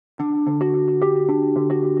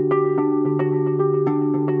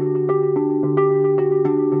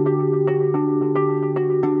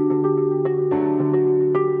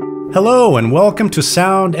Hello, and welcome to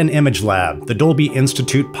Sound and Image Lab, the Dolby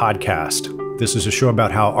Institute podcast. This is a show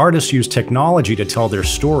about how artists use technology to tell their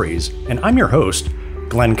stories, and I'm your host,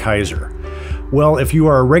 Glenn Kaiser. Well, if you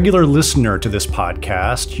are a regular listener to this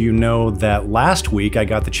podcast, you know that last week I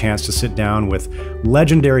got the chance to sit down with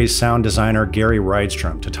legendary sound designer Gary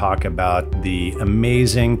Rydstrom to talk about the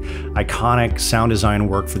amazing, iconic sound design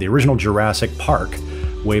work for the original Jurassic Park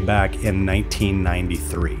way back in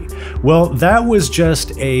 1993. Well, that was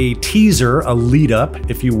just a teaser, a lead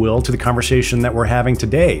up, if you will, to the conversation that we're having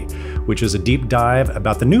today, which is a deep dive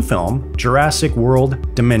about the new film, Jurassic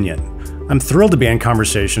World Dominion. I'm thrilled to be in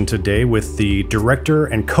conversation today with the director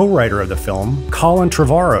and co-writer of the film, Colin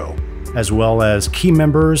Trevorrow, as well as key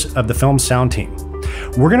members of the film sound team.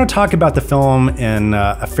 We're going to talk about the film in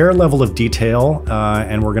a fair level of detail,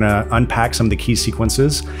 and we're going to unpack some of the key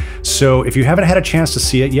sequences. So if you haven't had a chance to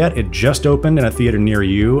see it yet, it just opened in a theater near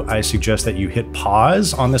you. I suggest that you hit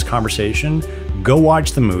pause on this conversation, go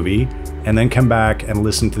watch the movie, and then come back and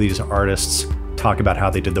listen to these artists talk about how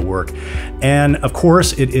they did the work. And of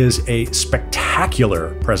course, it is a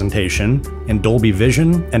spectacular presentation in Dolby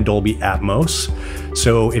Vision and Dolby Atmos.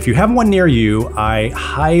 So if you have one near you, I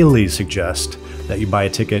highly suggest that you buy a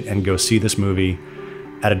ticket and go see this movie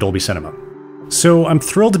at a Dolby Cinema. So I'm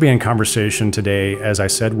thrilled to be in conversation today, as I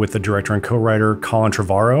said, with the director and co-writer Colin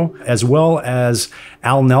Trevorrow, as well as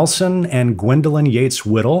Al Nelson and Gwendolyn Yates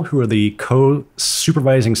Whittle, who are the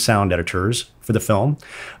co-supervising sound editors for the film.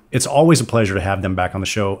 It's always a pleasure to have them back on the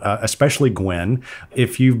show, especially Gwen.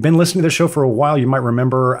 If you've been listening to the show for a while, you might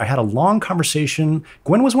remember I had a long conversation.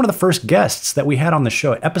 Gwen was one of the first guests that we had on the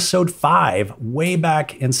show, episode 5, way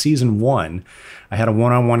back in season 1. I had a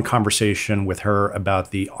one-on-one conversation with her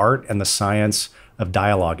about the art and the science of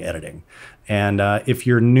dialogue editing. And if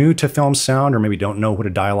you're new to film sound or maybe don't know what a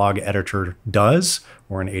dialogue editor does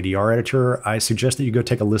or an ADR editor, I suggest that you go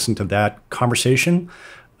take a listen to that conversation.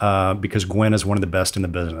 Because Gwen is one of the best in the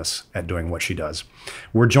business at doing what she does.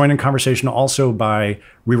 We're joined in conversation also by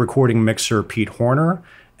re-recording mixer Pete Horner,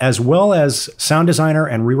 as well as sound designer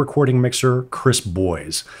and re-recording mixer Chris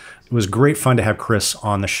Boys. It was great fun to have Chris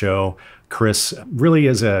on the show. Chris really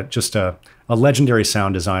is just a legendary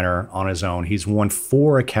sound designer on his own. He's won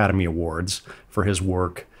 4 Academy Awards for his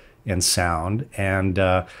work in sound, and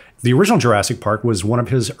the original Jurassic Park was one of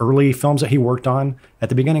his early films that he worked on at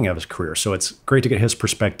the beginning of his career. So it's great to get his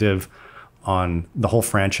perspective on the whole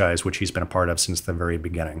franchise, which he's been a part of since the very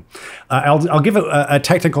beginning. I'll give a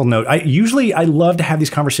technical note. I love to have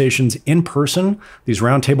these conversations in person, these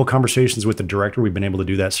roundtable conversations with the director. We've been able to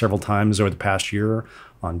do that several times over the past year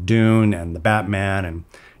on Dune and the Batman and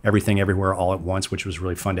Everything Everywhere All at Once, which was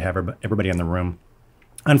really fun to have everybody in the room.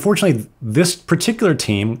 Unfortunately, this particular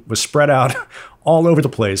team was spread out all over the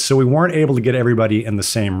place, so we weren't able to get everybody in the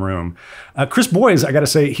same room. Chris Boys, I got to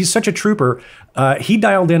say, he's such a trooper. He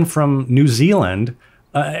dialed in from New Zealand,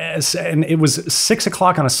 and it was 6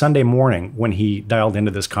 o'clock on a Sunday morning when he dialed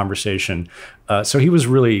into this conversation. So he was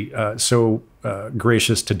really so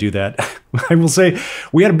gracious to do that. I will say,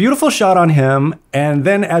 we had a beautiful shot on him, and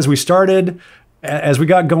then as we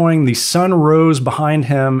got going, the sun rose behind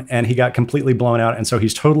him and he got completely blown out. And so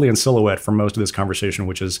he's totally in silhouette for most of this conversation,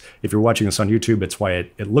 which is, if you're watching this on YouTube, it's why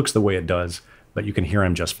it looks the way it does, but you can hear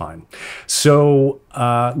him just fine. So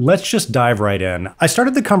let's just dive right in. I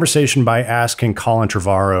started the conversation by asking Colin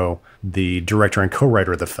Trevorrow, the director and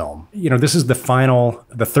co-writer of the film. You know, this is the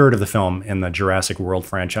third of the film in the Jurassic World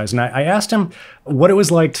franchise. And I asked him what it was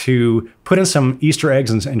like to put in some Easter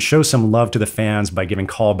eggs and show some love to the fans by giving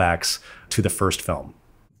callbacks to the first film.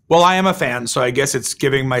 Well, I am a fan, so I guess it's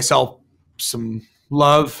giving myself some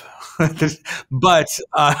love. But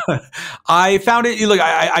I found it, look,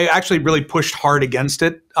 I actually really pushed hard against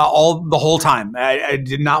it the whole time. I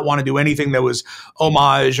did not want to do anything that was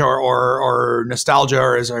homage or nostalgia,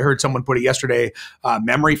 or as I heard someone put it yesterday,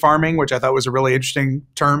 memory farming, which I thought was a really interesting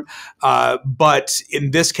term. But in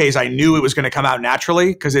this case, I knew it was going to come out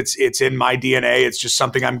naturally because it's in my DNA. It's just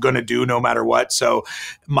something I'm going to do no matter what. So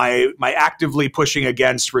my actively pushing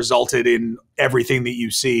against resulted in everything that you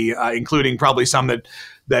see, including probably some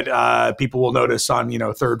that people will notice on,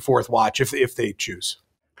 third, fourth watch if they choose.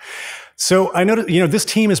 So I noticed, this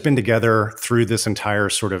team has been together through this entire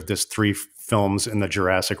this 3 films in the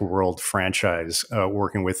Jurassic World franchise,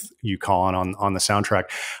 working with you, Colin, on the soundtrack.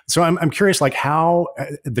 So I'm curious, how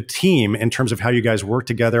the team, in terms of how you guys work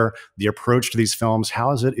together, the approach to these films,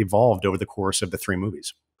 how has it evolved over the course of the 3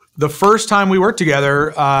 movies? The first time we worked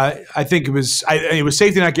together, I think it was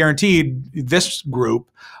Safety Not Guaranteed, this group.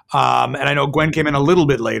 And I know Gwen came in a little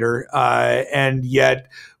bit later, and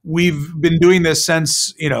yet we've been doing this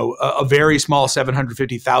since, a very small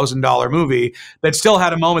 $750,000 movie that still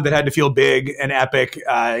had a moment that had to feel big and epic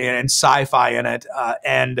and sci-fi in it.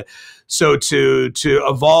 And so to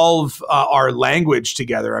evolve our language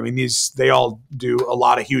together, I mean, they all do a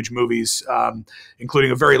lot of huge movies,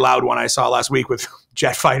 including a very loud one I saw last week with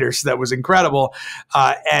jet fighters that was incredible.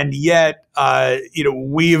 And yet,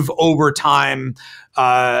 we've over time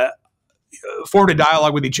formed a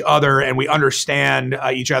dialogue with each other, and we understand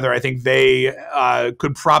each other. I think they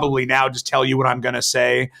could probably now just tell you what I'm going to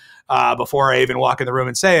say before I even walk in the room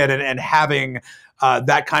and say it. And having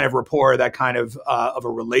that kind of rapport, that kind of a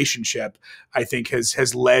relationship, I think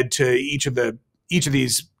has led to each of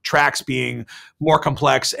these tracks being more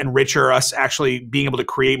complex and richer, us actually being able to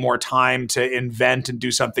create more time to invent and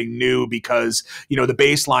do something new because, the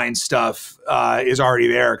baseline stuff is already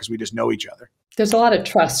there because we just know each other. There's a lot of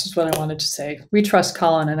trust is what I wanted to say. We trust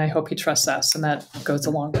Colin, and I hope he trusts us, and that goes a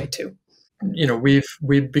long way too.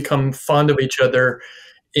 We've become fond of each other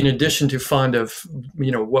in addition to fond of,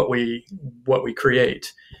 what we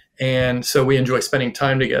create. And so we enjoy spending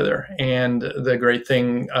time together. And the great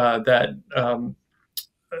thing that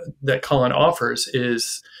Colin offers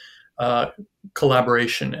is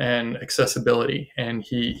collaboration and accessibility. And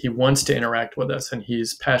he wants to interact with us, and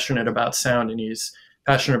he's passionate about sound, and he's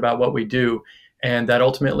passionate about what we do. And that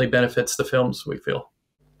ultimately benefits the films, we feel.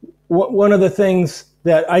 One of the things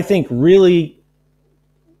that I think really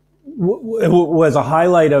was a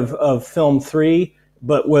highlight of film 3,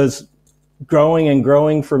 but was growing and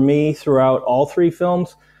growing for me throughout all 3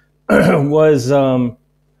 films, was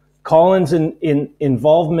Colin's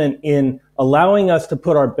involvement in allowing us to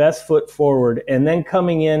put our best foot forward and then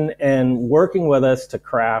coming in and working with us to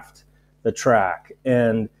craft the track.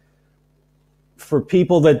 And for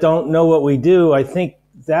people that don't know what we do, I think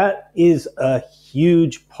that is a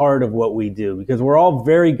huge part of what we do, because we're all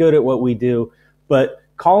very good at what we do, but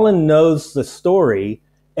Colin knows the story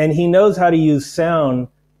and he knows how to use sound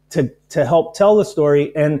to help tell the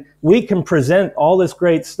story. And we can present all this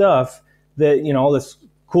great stuff that, all this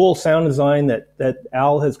cool sound design that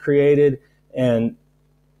Al has created and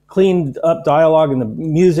cleaned up dialogue and the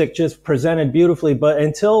music just presented beautifully. But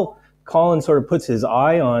until Colin sort of puts his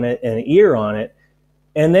eye on it and ear on it,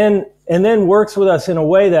 and then works with us in a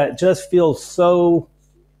way that just feels so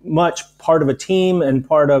much part of a team and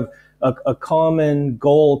part of a common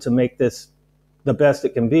goal to make this the best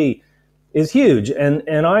it can be, is huge.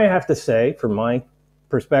 And I have to say, from my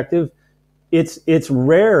perspective, it's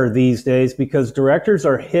rare these days because directors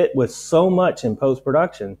are hit with so much in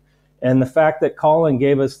post-production. And the fact that Colin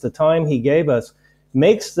gave us the time he gave us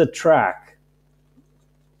makes the track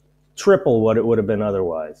triple what it would have been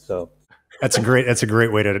otherwise. So that's a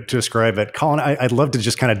great way to describe it. Colin, I'd love to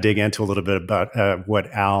just kind of dig into a little bit about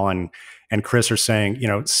what Al and Chris are saying.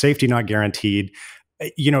 Safety not guaranteed.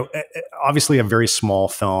 Obviously a very small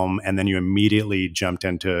film, and then you immediately jumped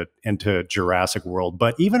into Jurassic World.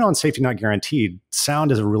 But even on Safety Not Guaranteed,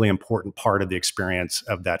 sound is a really important part of the experience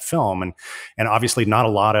of that film. And obviously not a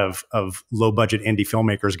lot of low budget indie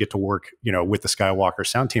filmmakers get to work, with the Skywalker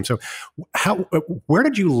sound team. So where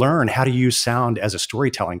did you learn how to use sound as a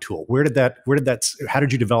storytelling tool? How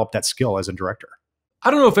did you develop that skill as a director? I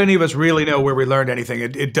don't know if any of us really know where we learned anything.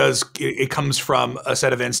 It comes from a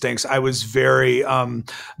set of instincts. I was very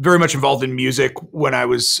much involved in music when I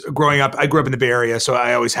was growing up. I grew up in the Bay Area, so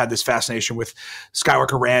I always had this fascination with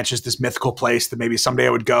Skywalker Ranch as this mythical place that maybe someday I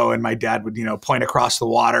would go, and my dad would, point across the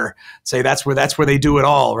water, say that's where they do it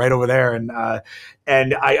all, right over there.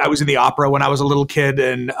 And I was in the opera when I was a little kid,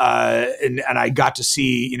 and I got to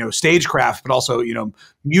see stagecraft, but also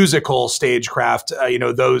musical stagecraft.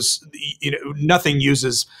 Nothing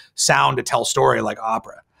uses sound to tell story like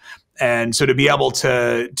opera, and so to be able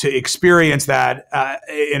to experience that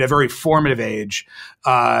in a very formative age,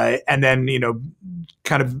 and then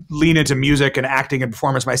kind of lean into music and acting and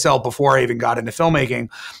performance myself before I even got into filmmaking.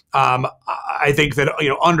 I think that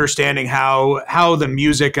understanding how the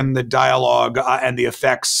music and the dialogue and the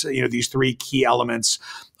effects, these 3 key elements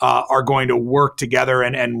are going to work together,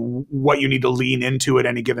 and what you need to lean into at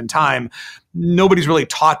any given time. Nobody's really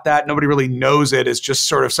taught that. Nobody really knows it. It's just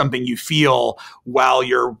sort of something you feel while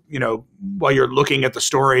you're looking at the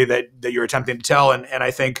story that you're attempting to tell. And I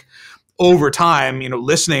think over time,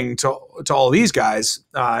 listening to all these guys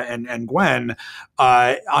and Gwen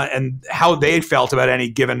and how they felt about any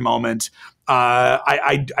given moment,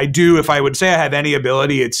 I do, if I would say I have any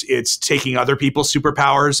ability, it's taking other people's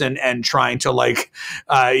superpowers and trying to like,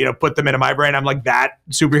 put them into my brain. I'm like that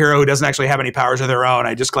superhero who doesn't actually have any powers of their own.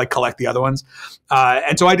 I just like collect the other ones.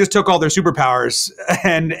 And so I just took all their superpowers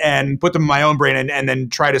and put them in my own brain and then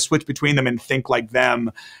try to switch between them and think like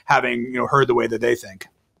them, having, heard the way that they think.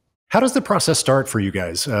 How does the process start for you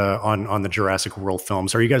guys on the Jurassic World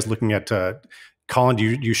films? Are you guys looking at Colin? Do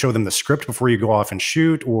you show them the script before you go off and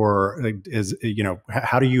shoot, or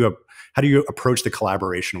how do you approach the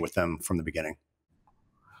collaboration with them from the beginning?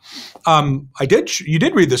 You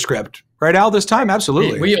did read the script, right, Al? This time,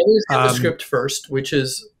 absolutely. We always have the script first, which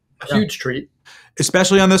is a huge treat.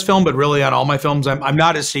 Especially on this film, but really on all my films, I'm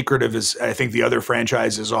not as secretive as I think the other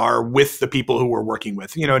franchises are with the people who we're working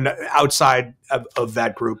with. Outside of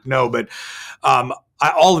that group, no. But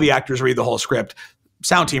all of the actors read the whole script.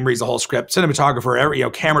 Sound team reads the whole script.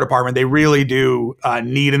 Cinematographer, camera department, they really do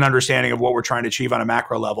need an understanding of what we're trying to achieve on a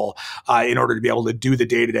macro level in order to be able to do the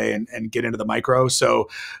day-to-day and get into the micro. So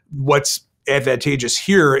what's advantageous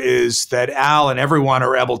here is that Al and everyone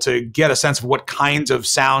are able to get a sense of what kinds of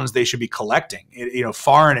sounds they should be collecting,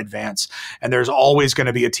 far in advance. And there's always going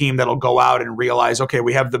to be a team that'll go out and realize, okay,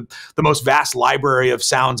 we have the most vast library of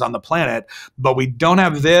sounds on the planet, but we don't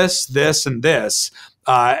have this, this, and this.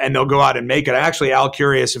 And they'll go out and make it. Actually, Al,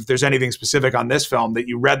 curious if there's anything specific on this film that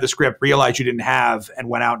you read the script, realized you didn't have, and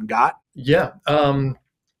went out and got? Yeah. One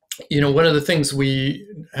of the things we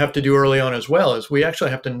have to do early on as well is we actually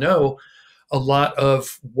have to know a lot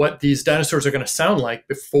of what these dinosaurs are going to sound like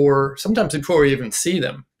sometimes before we even see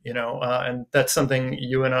them, and that's something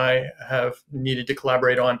you and I have needed to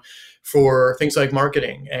collaborate on for things like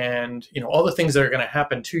marketing and, all the things that are going to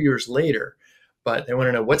happen 2 years later, but they want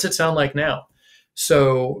to know, what's it sound like now?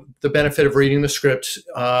 So the benefit of reading the script,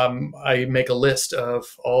 I make a list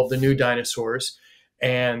of all the new dinosaurs,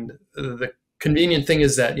 and the convenient thing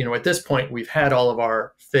is that, at this point, we've had all of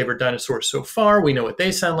our favorite dinosaurs so far. We know what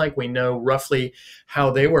they sound like. We know roughly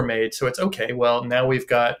how they were made. So it's okay. Well, now we've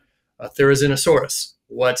got a Therizinosaurus.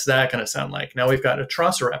 What's that going to sound like? Now we've got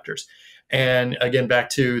Atrociraptors. And again, back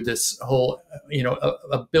to this whole,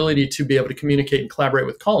 ability to be able to communicate and collaborate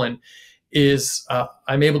with Colin is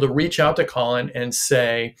I'm able to reach out to Colin and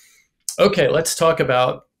say, okay, let's talk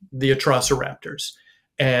about the Atrociraptors.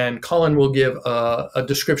 And Colin will give a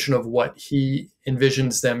description of what he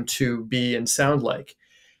envisions them to be and sound like.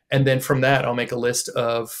 And then from that, I'll make a list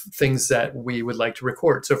of things that we would like to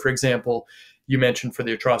record. So for example, you mentioned for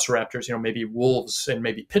the Atrociraptors, maybe wolves and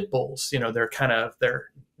maybe pit bulls, they're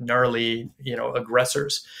gnarly,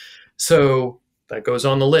 aggressors. So that goes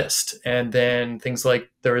on the list. And then things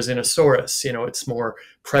like Therizinosaurus, it's more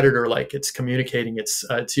predator-like. It's communicating.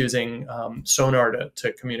 It's using sonar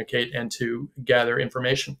to communicate and to gather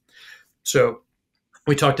information. So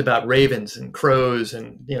we talked about ravens and crows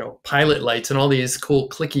and, pilot lights and all these cool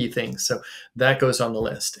clicky things. So that goes on the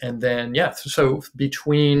list. And then, so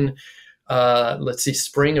between,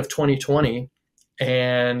 spring of 2020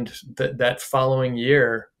 and that following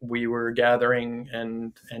year, we were gathering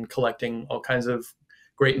and collecting all kinds of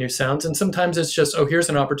great new sounds. And sometimes it's just, here's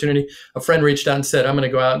an opportunity. A friend reached out and said, I'm going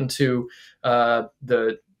to go out into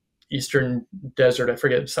the eastern desert. I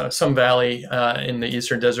forget, some valley in the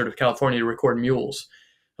eastern desert of California to record mules.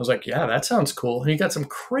 I was like, yeah, that sounds cool. And he got some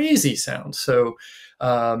crazy sounds. So,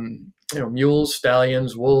 mules,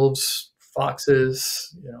 stallions, wolves,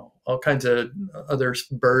 foxes, all kinds of other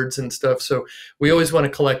birds and stuff. So we always want to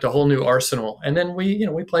collect a whole new arsenal, and then we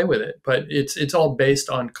play with it. But it's all based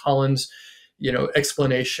on Colin's,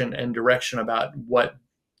 explanation and direction about what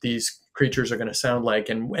these creatures are going to sound like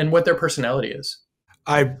and what their personality is.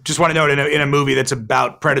 I just want to note in a movie that's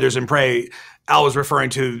about predators and prey, Al was referring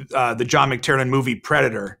to the John McTiernan movie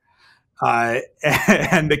Predator.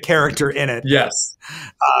 And the character in it. Yes.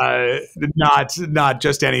 Not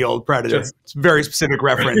just any old predator. It's a very specific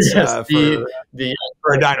reference yes,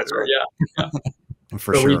 for a dinosaur. Yeah.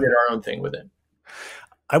 For so sure. we did our own thing with it.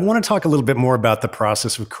 I want to talk a little bit more about the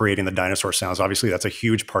process of creating the dinosaur sounds. Obviously, that's a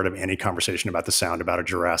huge part of any conversation about the sound about a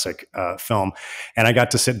Jurassic film. And I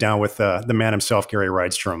got to sit down with the man himself, Gary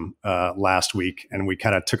Rydstrom, last week, and we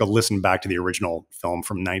kind of took a listen back to the original film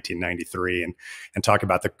from 1993 and talk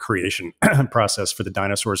about the creation process for the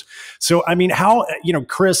dinosaurs. So, I mean, how,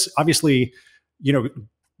 Chris, obviously,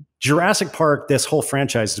 Jurassic Park, this whole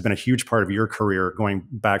franchise has been a huge part of your career going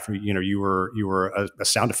back from, you were a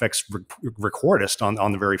sound effects recordist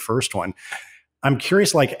on the very first one. I'm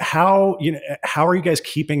curious, how are you guys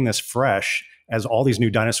keeping this fresh as all these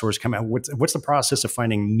new dinosaurs come out? What's the process of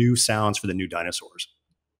finding new sounds for the new dinosaurs?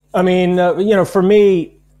 I mean, for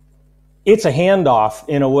me, it's a handoff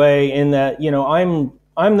in a way in that,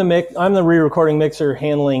 I'm the re-recording mixer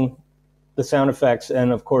handling the sound effects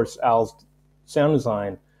and of course Al's sound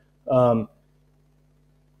design.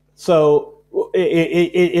 So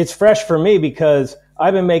it's fresh for me because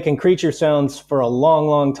I've been making creature sounds for a long,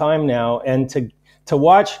 long time now, and to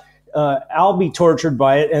watch Al be tortured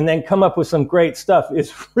by it and then come up with some great stuff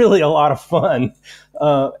is really a lot of fun.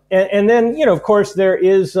 And then, you know, of course, there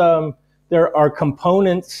are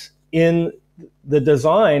components in the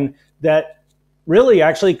design that really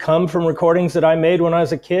actually come from recordings that I made when I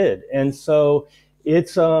was a kid. And so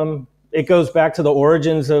it goes back to the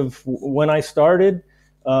origins of when I started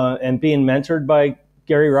and being mentored by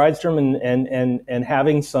Gary Rydstrom and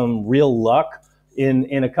having some real luck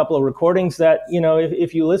in a couple of recordings that, you know,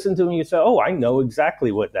 if you listen to them, you say, oh, I know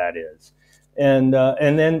exactly what that is. And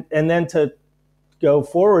then to go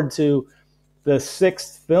forward to the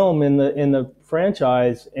 6th film in the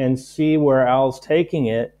franchise and see where Al's taking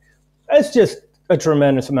it, it's just a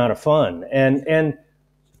tremendous amount of fun. And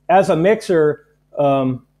as a mixer,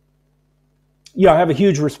 I have a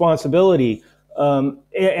huge responsibility.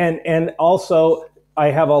 And also I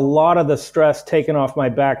have a lot of the stress taken off my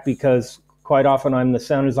back because quite often I'm the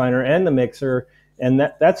sound designer and the mixer, and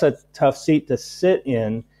that's a tough seat to sit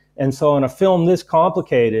in. And so on a film this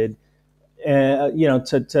complicated, you know,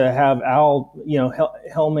 to have Al, you know,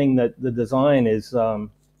 helming the design is,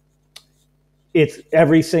 it's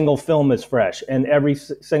every single film is fresh, and every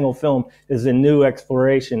single film is a new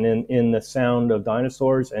exploration in the sound of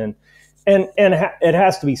dinosaurs. And it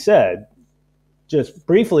has to be said, just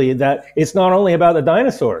briefly, that it's not only about the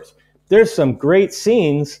dinosaurs. There's some great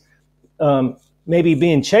scenes, maybe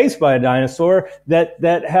being chased by a dinosaur,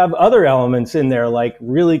 that have other elements in there, like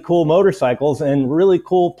really cool motorcycles and really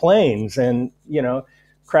cool planes, and, you know,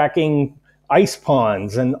 cracking ice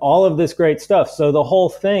ponds and all of this great stuff. So the whole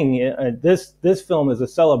thing, this film is a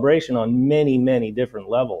celebration on many, many different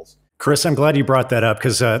levels. Chris, I'm glad you brought that up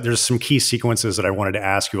because there's some key sequences that I wanted to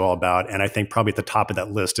ask you all about. And I think probably at the top of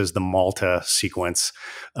that list is the Malta sequence.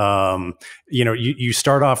 You know, you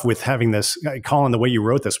start off with having this, Colin, the way you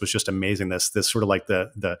wrote this was just amazing. This sort of like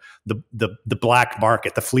the black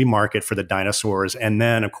market, the flea market for the dinosaurs. And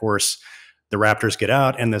then, of course, the raptors get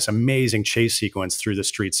out and this amazing chase sequence through the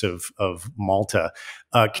streets of Malta.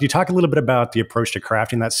 Can you talk a little bit about the approach to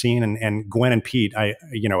crafting that scene? And Gwen and Pete,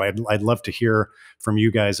 I'd love to hear from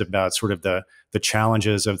you guys about sort of the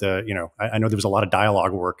challenges of I know there was a lot of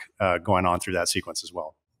dialogue work going on through that sequence as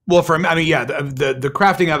well. Well, the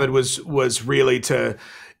crafting of it was really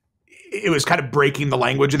it was kind of breaking the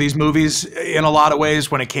language of these movies in a lot of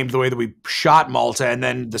ways when it came to the way that we shot Malta and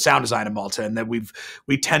then the sound design of Malta. And that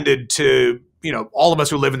we tended to, you know, all of us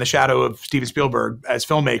who live in the shadow of Steven Spielberg as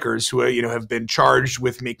filmmakers who, you know, have been charged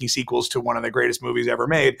with making sequels to one of the greatest movies ever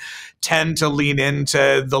made, tend to lean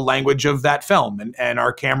into the language of that film, and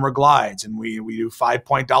our camera glides, and we do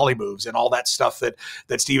 5-point dolly moves and all that stuff that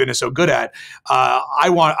Steven is so good at.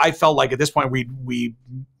 I felt like at this point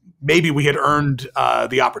maybe we had earned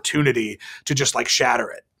the opportunity to just like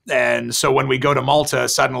shatter it. And so when we go to Malta,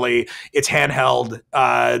 suddenly it's handheld.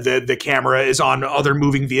 The camera is on other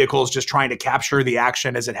moving vehicles, just trying to capture the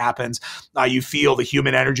action as it happens. You feel the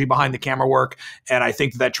human energy behind the camera work, and I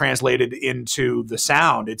think that translated into the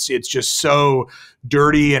sound. It's just so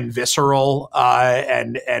dirty and visceral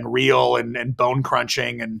and real and bone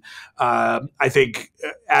crunching. And I think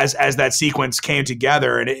as that sequence came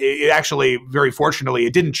together, and it actually, very fortunately,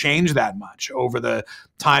 it didn't change that much over the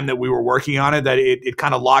time that we were working on it, that it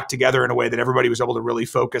kind of locked together in a way that everybody was able to really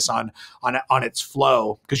focus on its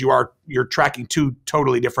flow, because you're tracking two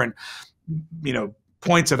totally different, you know,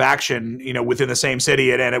 points of action, you know, within the same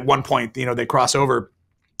city, and at one point, you know, they cross over.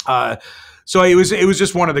 So it was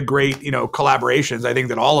just one of the great, you know, collaborations I think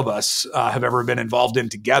that all of us have ever been involved in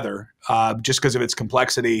together, just because of its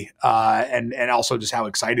complexity and also just how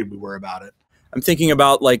excited we were about it. I'm thinking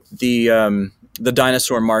about like the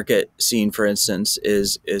dinosaur market scene, for instance,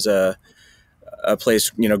 is a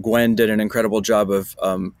place, you know, Gwen did an incredible job of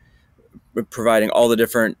providing all the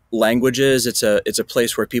different languages. It's a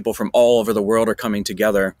place where people from all over the world are coming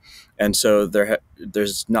together, and so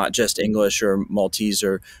there's not just English or Maltese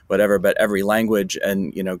or whatever, but every language.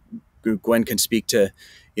 And you know, Gwen can speak to,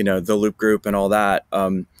 you know, the Loop Group and all that.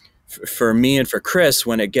 For me and for Chris,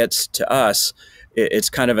 when it gets to us, it's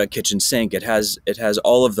kind of a kitchen sink. It has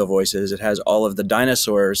all of the voices. It has all of the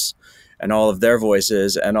dinosaurs and all of their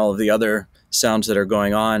voices and all of the other sounds that are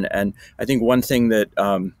going on. And I think one thing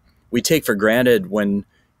that we take for granted when,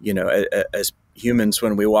 you know, as humans,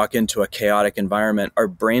 when we walk into a chaotic environment, our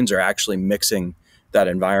brains are actually mixing that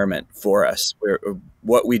environment for us.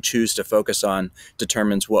 What we choose to focus on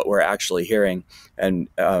determines what we're actually hearing. And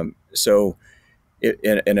so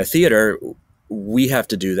in a theater, we have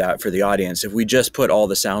to do that for the audience. If we just put all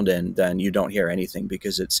the sound in, then you don't hear anything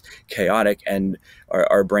because it's chaotic, and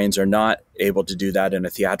our brains are not able to do that in a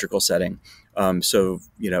theatrical setting. So,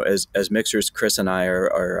 as mixers, Chris and I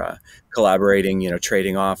are collaborating,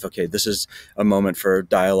 trading off, okay, this is a moment for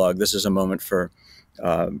dialogue. This is a moment for,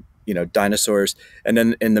 dinosaurs. And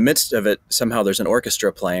then in the midst of it, somehow there's an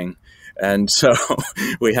orchestra playing. And so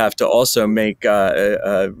we have to also make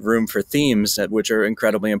room for themes, which are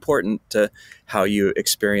incredibly important to how you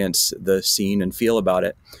experience the scene and feel about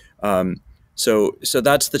it. So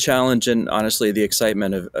that's the challenge, and honestly, the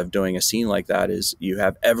excitement of doing a scene like that is you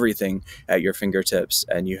have everything at your fingertips,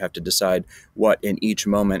 and you have to decide what in each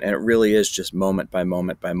moment, and it really is just moment by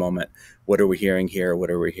moment by moment. What are we hearing here?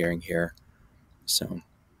 What are we hearing here? So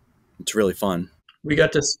it's really fun. We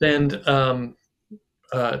got to spend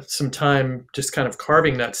some time just kind of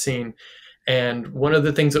carving that scene, and one of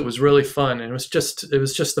the things that was really fun, and it was just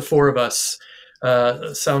the four of us,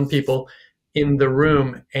 sound people, in the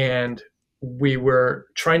room, and we were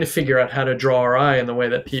trying to figure out how to draw our eye in the way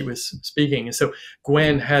that Pete was speaking. And so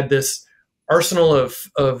Gwen had this arsenal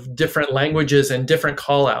of different languages and different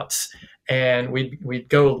call outs. And we'd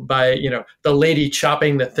go by, the lady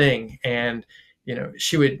chopping the thing, and,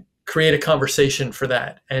 she would create a conversation for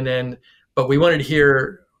that. And then, but we wanted to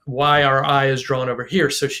hear why our eye is drawn over here.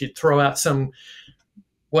 So she'd throw out some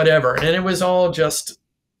whatever. And it was all just,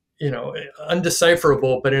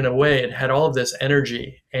 undecipherable, but in a way it had all of this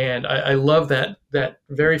energy. And I love that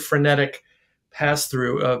very frenetic pass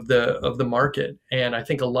through of the market. And I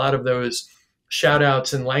think a lot of those shout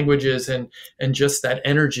outs and languages and just that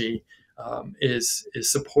energy is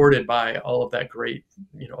supported by all of that great,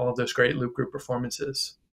 all of those great Loop Group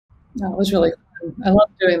performances. No, it was really fun. I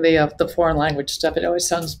love doing the foreign language stuff. It always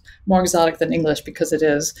sounds more exotic than English because it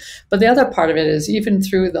is. But the other part of it is even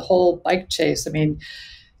through the whole bike chase, I mean,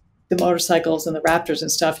 the motorcycles and the raptors and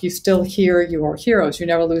stuff, you still hear your heroes. You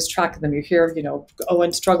never lose track of them. You hear,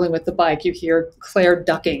 Owen struggling with the bike. You hear Claire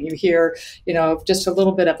ducking. You hear, just a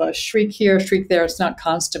little bit of a shriek here, shriek there. It's not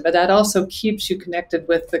constant, but that also keeps you connected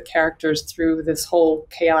with the characters through this whole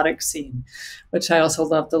chaotic scene, which I also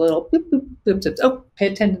love, the little boop, boop, boop, boop. Oh, pay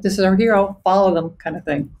attention. This is our hero. Follow them kind of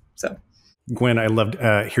thing. So. Gwen, I loved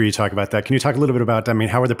hear you talk about that. Can you talk a little bit about,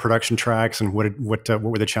 how are the production tracks, and what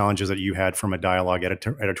were the challenges that you had from a dialogue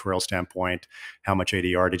editorial standpoint? How much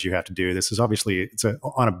ADR did you have to do? This is obviously,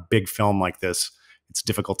 on a big film like this, it's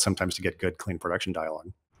difficult sometimes to get good, clean production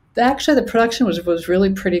dialogue. Actually, the production was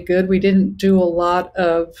really pretty good. We didn't do a lot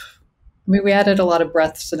of, we added a lot of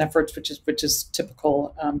breaths and efforts, which is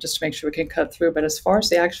typical, just to make sure we can cut through. But as far as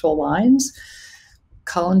the actual lines,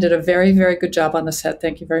 Colin did a very, very good job on the set.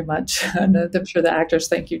 Thank you very much. And I'm sure the actors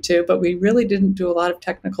thank you too. But we really didn't do a lot of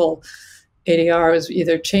technical ADR. It was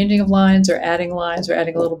either changing of lines or adding a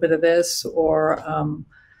little bit of this, or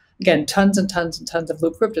again, tons and tons and tons of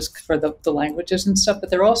Loop Group just for the languages and stuff. But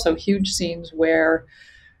there are also huge scenes where,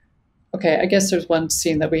 okay, I guess there's one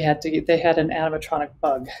scene that they had an animatronic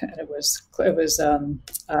bug, and it was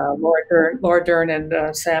Laura Dern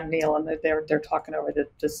and Sam Neill, and they're talking over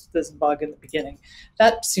this bug in the beginning.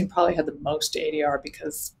 That scene probably had the most ADR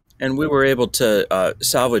because. And we were able to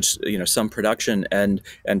salvage, some production and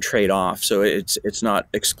trade off. So it's not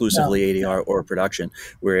exclusively ADR or production.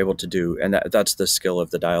 We're able to do, and that's the skill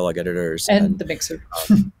of the dialogue editors and the mixer.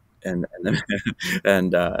 And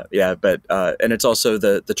it's also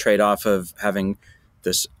the trade-off of having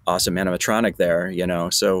this awesome animatronic there,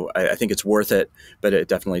 so I think it's worth it, but it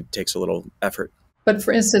definitely takes a little effort. But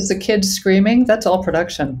for instance, the kids screaming, that's all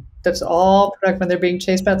production. That's all production when they're being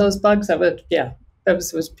chased by those bugs. That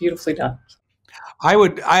was beautifully done. I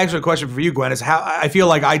actually, a question for you, Gwen, is how I feel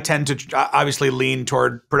like I tend to obviously lean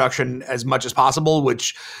toward production as much as possible,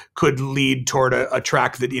 which could lead toward a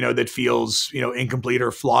track that, that feels, incomplete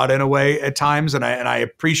or flawed in a way at times. And I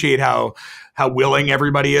appreciate how willing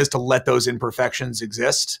everybody is to let those imperfections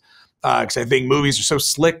exist. Because I think movies are so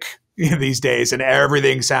slick these days and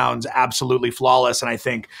everything sounds absolutely flawless. And I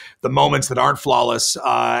think the moments that aren't flawless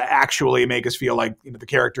actually make us feel like the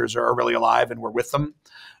characters are really alive and we're with them.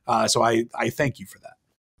 So I thank you for that.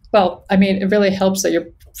 Well, it really helps that your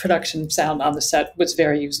production sound on the set was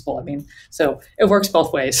very usable. So it works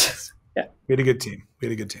both ways. Yeah, we had a good team.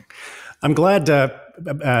 I'm glad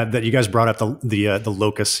that you guys brought up the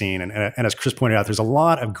locust scene, and as Chris pointed out, there's a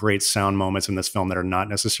lot of great sound moments in this film that are not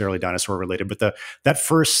necessarily dinosaur related. But that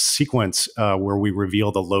first sequence where we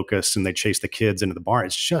reveal the locusts and they chase the kids into the barn,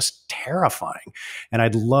 it's just terrifying. And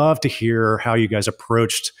I'd love to hear how you guys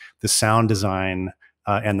approached the sound design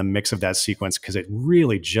and the mix of that sequence, because it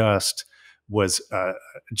really just was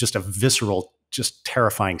just a visceral, just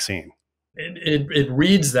terrifying scene. it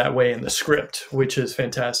reads that way in the script, which is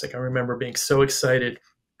fantastic. I remember being so excited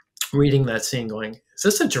reading that scene, going, "Is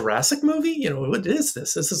this a Jurassic movie? What is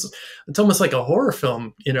this? It's almost like a horror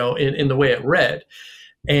film, in the way it read."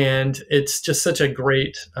 And it's just such a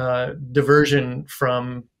great diversion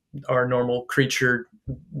from our normal creature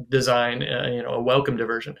design, a welcome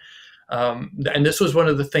diversion. And this was one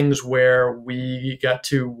of the things where we got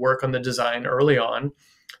to work on the design early on.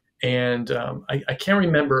 And I can't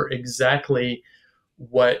remember exactly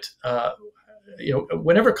what,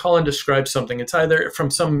 whenever Colin describes something, it's either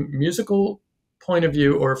from some musical point of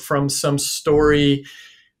view or from some story.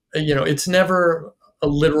 It's never a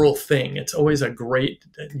literal thing. It's always a great,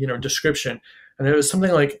 description. And it was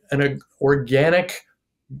something like an organic,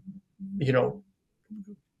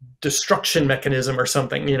 destruction mechanism or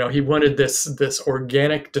something. He wanted this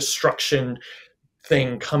organic destruction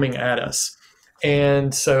thing coming at us.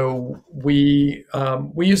 And so we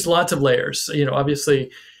used lots of layers.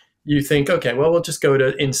 Obviously you think, okay, well, we'll just go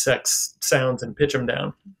to insects sounds and pitch them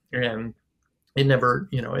down. And it never,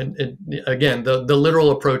 again, the literal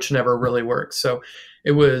approach never really works. So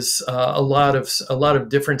it was a lot of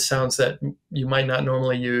different sounds that you might not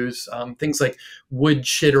normally use. Things like wood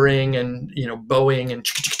chittering and bowing and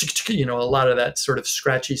a lot of that sort of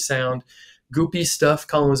scratchy sound, goopy stuff.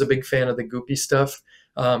 Colin was a big fan of the goopy stuff.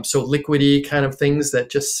 So liquidy kind of things that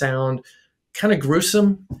just sound kind of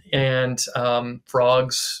gruesome, and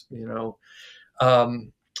frogs,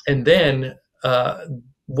 and then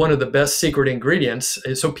one of the best secret ingredients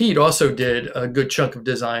is, so Pete also did a good chunk of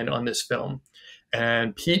design on this film,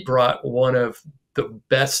 and Pete brought one of the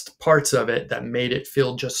best parts of it that made it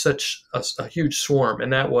feel just such a huge swarm,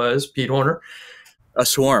 and that was Pete Horner. A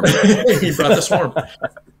swarm. He brought the swarm.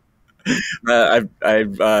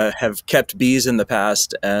 I have kept bees in the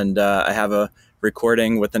past, and I have a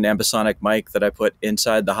recording with an ambisonic mic that I put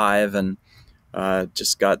inside the hive, and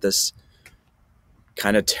just got this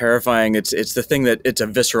kind of terrifying. It's the thing that it's a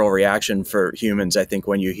visceral reaction for humans, I think,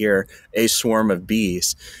 when you hear a swarm of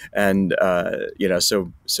bees, and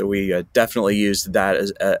so we definitely used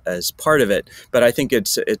that as part of it. But I think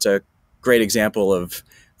it's a great example of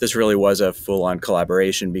this really was a full-on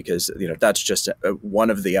collaboration, because that's just one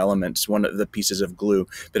of the elements, one of the pieces of glue,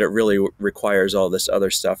 but it really requires all this other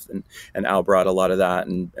stuff. And Al brought a lot of that,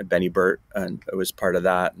 and Benny Burt and it was part of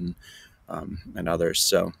that, and others.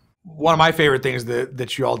 So one of my favorite things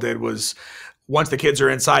that you all did was, once the kids are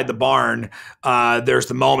inside the barn, there's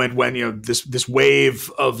the moment when this wave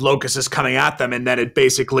of locusts is coming at them, and then it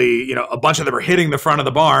basically a bunch of them are hitting the front of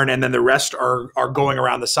the barn, and then the rest are going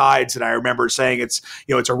around the sides. And I remember saying it's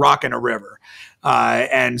a rock in a river,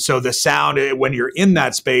 and so the sound when you're in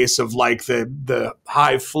that space of like the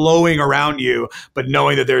hive flowing around you, but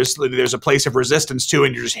knowing that there's a place of resistance too,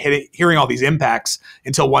 and you're just hearing all these impacts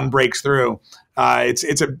until one breaks through.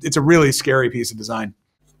 It's a really scary piece of design.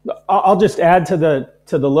 I'll just add to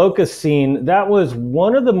the locust scene. That was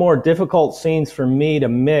one of the more difficult scenes for me to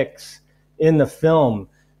mix in the film,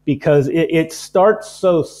 because it starts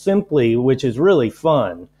so simply, which is really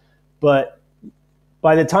fun. But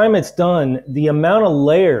by the time it's done, the amount of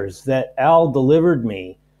layers that Al delivered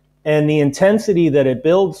me and the intensity that it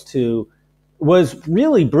builds to was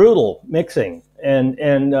really brutal mixing.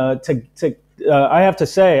 And I have to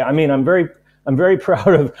say, I mean, I'm very proud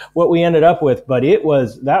of what we ended up with, but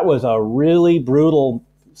that was a really brutal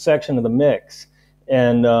section of the mix.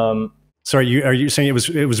 And so are you saying it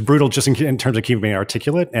was brutal just in terms of keeping it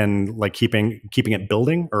articulate and like keeping it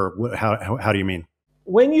building, or how do you mean?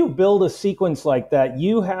 When you build a sequence like that,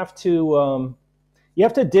 you have to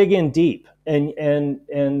dig in deep,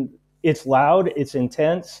 and it's loud, it's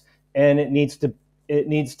intense, and it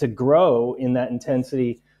needs to grow in that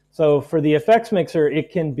intensity. So for the effects mixer,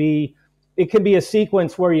 it can be a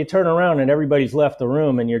sequence where you turn around and everybody's left the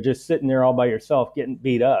room and you're just sitting there all by yourself getting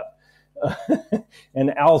beat up.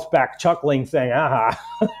 And Al's back chuckling, saying, aha.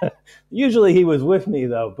 Usually he was with me,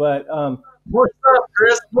 though. But more stuff,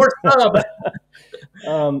 Chris, more stuff.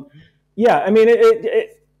 Yeah, I mean,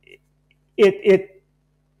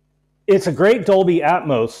 it's a great Dolby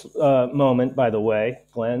Atmos moment, by the way,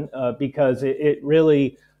 Glenn, because it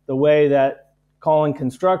really, the way that Colin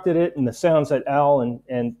constructed it and the sounds that Al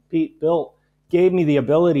and Pete built gave me the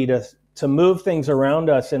ability to move things around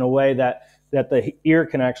us in a way that the ear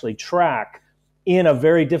can actually track in a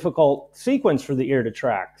very difficult sequence for the ear to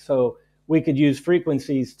track. So we could use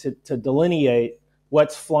frequencies to delineate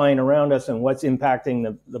what's flying around us and what's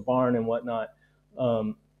impacting the barn and whatnot.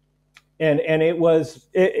 And it was,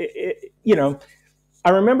 I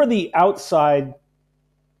remember the outside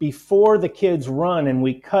before the kids run, and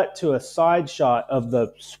we cut to a side shot of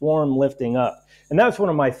the swarm lifting up. And that's one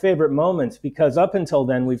of my favorite moments, because up until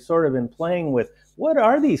then, we've sort of been playing with, what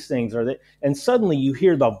are these things? Are they? And suddenly you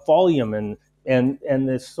hear the volume and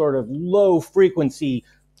this sort of low frequency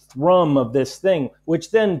thrum of this thing, which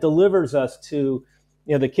then delivers us to,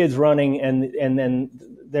 the kids running and then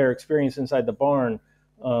their experience inside the barn.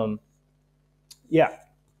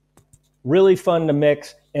 Really fun to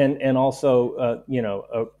mix, and also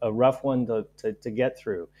a rough one to get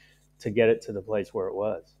through, to get it to the place where it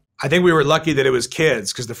was. I think we were lucky that it was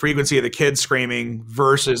kids, because the frequency of the kids screaming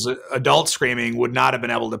versus adult screaming would not have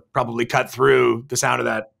been able to probably cut through the sound of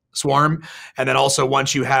that swarm. And then also,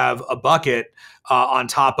 once you have a bucket on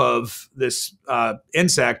top of this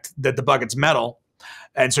insect, that the bucket's metal.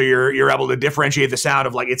 And so you're able to differentiate the sound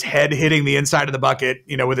of like its head hitting the inside of the bucket,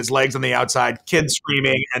 with its legs on the outside, kids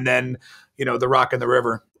screaming, and then, the rock in the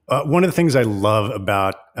river. One of the things I love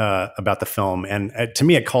about the film, and to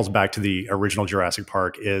me it calls back to the original Jurassic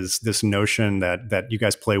Park, is this notion that you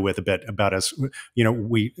guys play with a bit about us.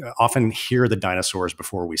 We often hear the dinosaurs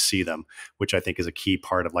before we see them, which I think is a key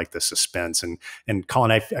part of like the suspense. And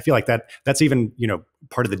Colin, I feel like that's even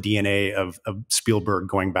part of the DNA of Spielberg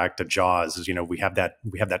going back to Jaws. Is we have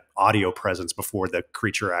that audio presence before the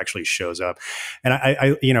creature actually shows up. And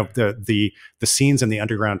I the scenes in the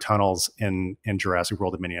underground tunnels in Jurassic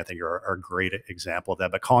World Dominion, I think are a great example of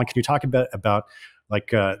that. But Colin, can you talk a bit about like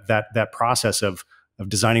that process of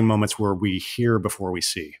designing moments where we hear before we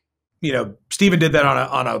see? Steven did that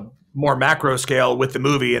on a more macro scale with the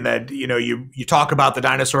movie, and that you talk about the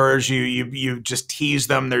dinosaurs, you just tease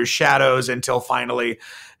them, there's shadows, until finally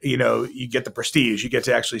you get the prestige, you get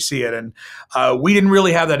to actually see it. And we didn't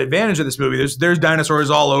really have that advantage of this movie. There's dinosaurs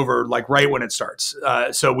all over, like right when it starts,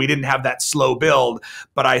 so we didn't have that slow build.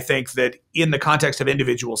 But I think that in the context of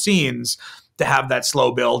individual scenes, to have that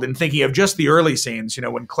slow build, and thinking of just the early scenes,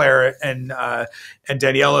 when Claire and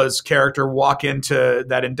Daniela's character walk into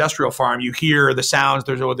that industrial farm, you hear the sounds.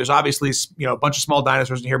 There's obviously a bunch of small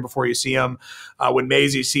dinosaurs in here before you see them. When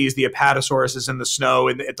Maisie sees the apatosauruses in the snow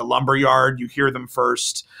at the lumber yard, you hear them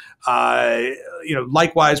first.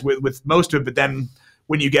 Likewise with most of it. But then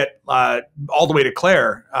when you get all the way to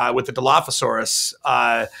Claire with the Dilophosaurus,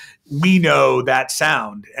 we know that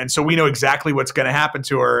sound. And so we know exactly what's going to happen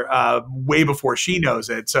to her way before she knows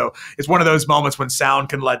it. So it's one of those moments when sound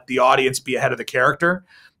can let the audience be ahead of the character,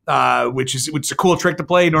 which is a cool trick to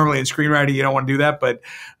play. Normally in screenwriting, you don't want to do that. But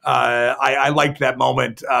I liked that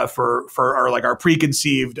moment for our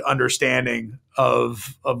preconceived understanding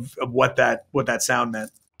of what that sound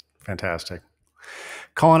meant. Fantastic.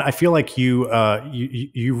 Colin, I feel like you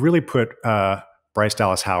really put Bryce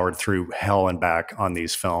Dallas Howard through hell and back on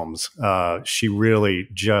these films. She really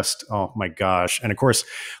just, oh my gosh. And of course,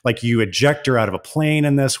 like, you eject her out of a plane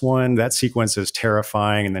in this one. That sequence is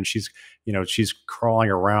terrifying. And then she's crawling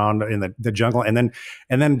around in the jungle. And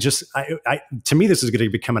then just, to me, this is going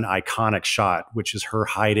to become an iconic shot, which is her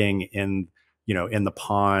hiding in the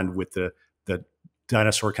pond with the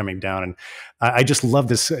dinosaur coming down. And I just love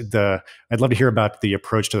this. I'd love to hear about the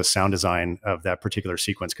approach to the sound design of that particular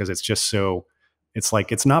sequence, because it's just so, it's like,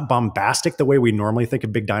 it's not bombastic the way we normally think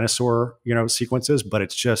of big dinosaur, sequences, but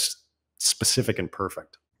it's just specific and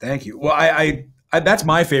perfect. Thank you. Well, I that's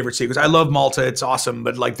my favorite sequence. I love Malta. It's awesome.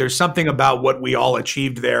 But like, there's something about what we all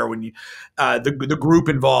achieved there when you, the group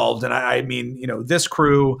involved. And I mean, this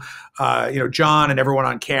crew, John and everyone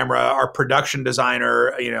on camera, our production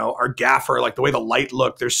designer, our gaffer, like the way the light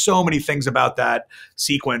looked. There's so many things about that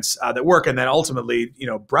sequence that work. And then ultimately,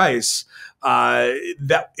 Bryce,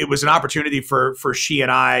 that it was an opportunity for she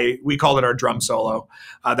and I, we called it our drum solo,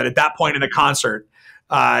 that at that point in the concert,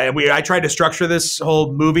 and I tried to structure this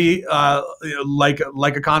whole movie like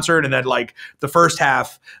a concert, and then like the first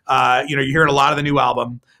half, you're hearing a lot of the new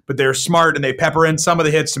album, but they're smart and they pepper in some of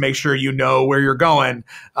the hits to make sure you know where you're going,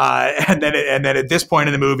 and then at this point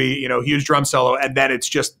in the movie, huge drum solo, and then it's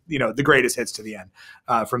just the greatest hits to the end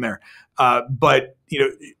from there. But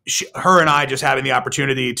her and I just having the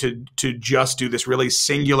opportunity to just do this really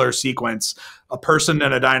singular sequence, a person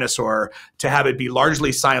and a dinosaur, to have it be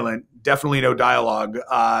largely silent, definitely no dialogue,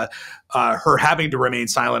 her having to remain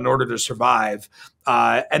silent in order to survive.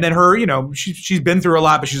 And then her, she's been through a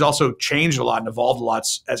lot, but she's also changed a lot and evolved a lot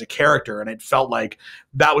as a character. And it felt like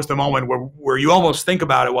that was the moment where you almost think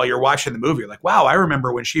about it while you're watching the movie. Like, wow, I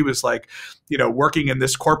remember when she was like, working in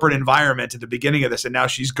this corporate environment at the beginning of this, and now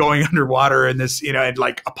she's going underwater in this, and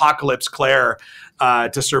like apocalypse Claire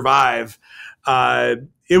to survive.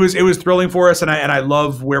 It was thrilling for us, and I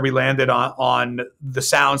love where we landed on the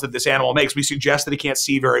sounds that this animal makes. We suggest that he can't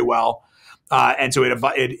see very well. and so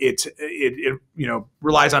it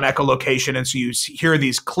relies on echolocation, and so you hear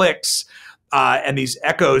these clicks and these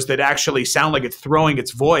echoes that actually sound like it's throwing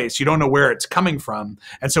its voice. You don't know where it's coming from,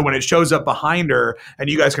 and so when it shows up behind her, and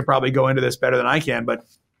you guys can probably go into this better than I can, but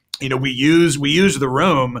we use the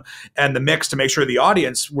room and the mix to make sure the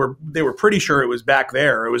audience were pretty sure it was back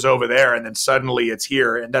there, it was over there, and then suddenly it's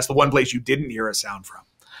here, and that's the one place you didn't hear a sound from,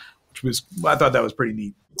 I thought that was pretty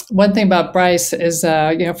neat. One thing about Bryce is,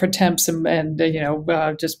 for temps and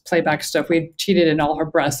just playback stuff, we cheated in all her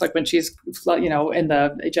breaths, like when she's, in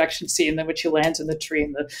the ejection scene, and then when she lands in the tree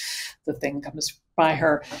and the thing comes by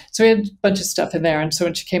her. So we had a bunch of stuff in there. And so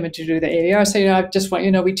when she came in to do the ADR, I said, I just want,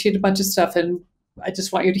 we cheated a bunch of stuff, and I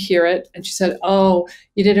just want you to hear it. And she said, oh,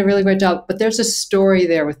 you did a really great job. But there's a story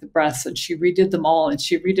there with the breaths. And she redid them all. And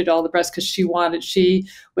she redid all the breaths because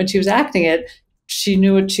when she was acting it, she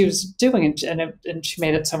knew what she was doing, and she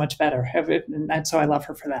made it so much better. And so I love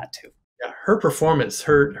her for that too. Yeah, her performance,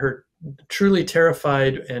 her truly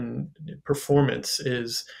terrified and performance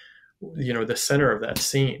is, the center of that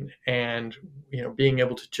scene. And, being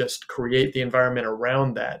able to just create the environment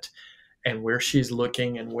around that, and where she's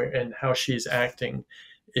looking and how she's acting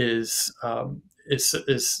is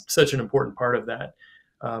such an important part of that.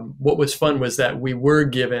 What was fun was that we were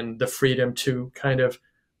given the freedom to kind of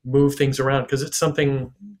move things around, because it's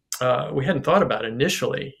something we hadn't thought about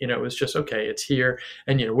initially. It was just, okay, it's here.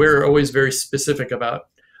 And, we're always very specific about,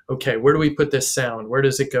 okay, where do we put this sound? Where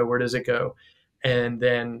does it go? Where does it go? And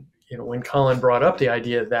then, when Colin brought up the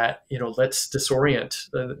idea that, let's disorient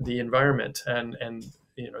the environment and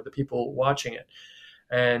the people watching it.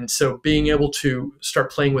 And so being able to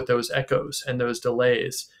start playing with those echoes and those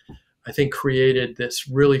delays, I think created this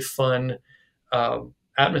really fun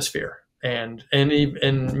atmosphere. And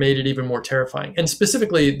made it even more terrifying. And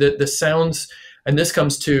specifically the sounds, and this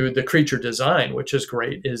comes to the creature design, which is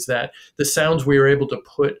great, is that the sounds we were able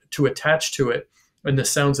to attach to it, and the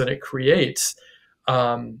sounds that it creates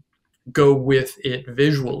go with it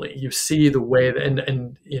visually. You see the way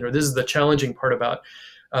and this is the challenging part about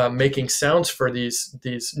making sounds for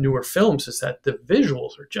these newer films, is that the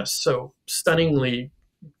visuals are just so stunningly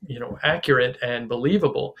accurate and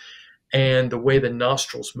believable. And the way the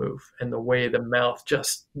nostrils move, and the way the mouth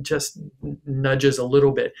just nudges a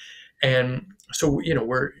little bit. And so,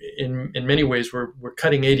 we're in many ways, we're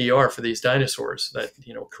cutting ADR for these dinosaurs, that,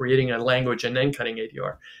 creating a language and then cutting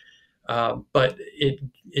ADR. But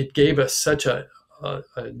it gave us such a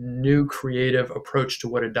new creative approach to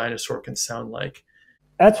what a dinosaur can sound like.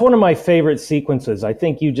 That's one of my favorite sequences. I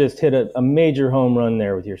think you just hit a major home run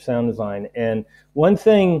there with your sound design. And one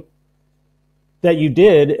thing that you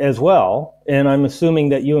did as well, and I'm assuming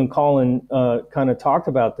that you and Colin kind of talked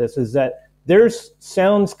about this, is that there's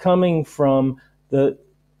sounds coming from the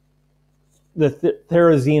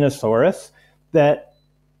Therizinosaurus that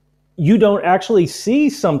you don't actually see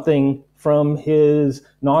something from his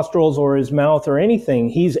nostrils or his mouth or anything.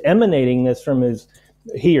 He's emanating this from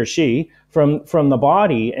he or she from the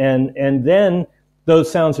body, and then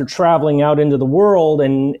those sounds are traveling out into the world,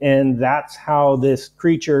 and that's how this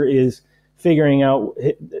creature is figuring out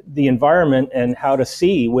the environment and how to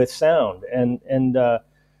see with sound. And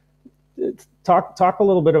talk a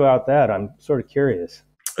little bit about that. I'm sort of curious.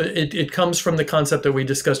 It comes from the concept that we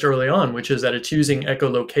discussed early on, which is that it's using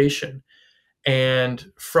echolocation.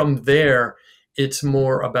 And from there, it's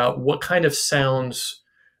more about what kind of sounds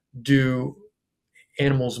do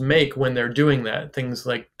animals make when they're doing that. Things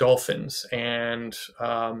like dolphins and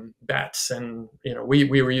bats. And,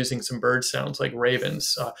 we were using some bird sounds like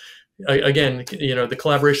ravens. Again, the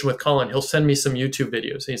collaboration with Colin, he'll send me some YouTube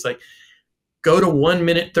videos. He's like, go to 1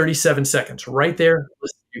 minute, 37 seconds right there.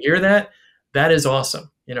 Listen, you hear that? That is awesome.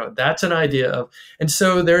 That's an idea of, and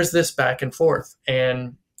so there's this back and forth.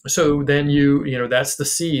 And so then that's the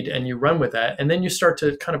seed, and you run with that. And then you start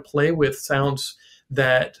to kind of play with sounds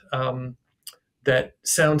that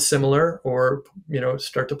sound similar, or,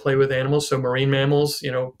 start to play with animals. So marine mammals,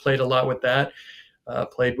 played a lot with that,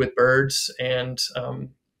 played with birds, and,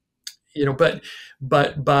 but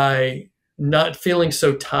by not feeling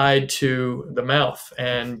so tied to the mouth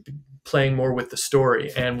and playing more with the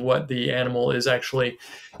story and what the animal is actually,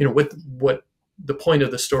 what the point of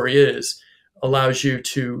the story is, allows you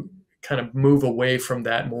to kind of move away from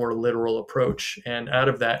that more literal approach. And out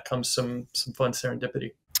of that comes some fun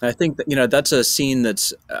serendipity. I think that, that's a scene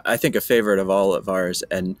that's, I think, a favorite of all of ours.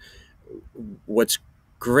 And what's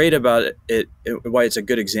great about it, why it's a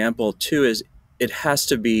good example too, is it has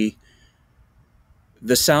to be,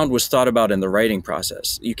 the sound was thought about in the writing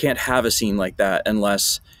process. You can't have a scene like that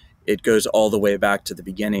unless it goes all the way back to the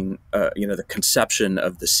beginning. The conception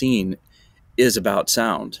of the scene is about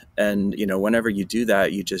sound. And, you know, whenever you do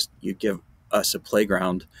that, you give us a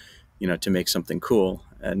playground, you know, to make something cool.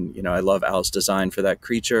 And, you know, I love Al's design for that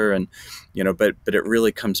creature. And, you know, but it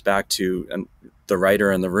really comes back to the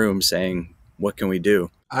writer in the room saying, what can we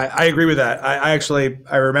do? I agree with that.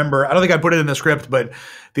 I remember, I don't think I put it in the script, but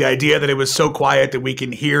the idea that it was so quiet that we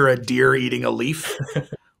can hear a deer eating a leaf,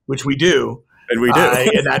 which we do. And we do.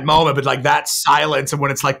 In that moment, but like that silence, and when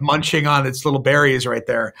it's like munching on its little berries right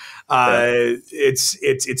there,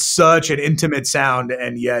 it's such an intimate sound,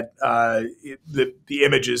 and yet the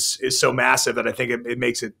image is so massive that I think it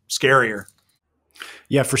makes it scarier.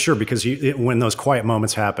 Yeah, for sure. Because when those quiet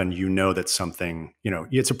moments happen, you know that something, you know,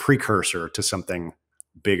 it's a precursor to something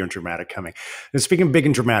big and dramatic coming. And speaking of big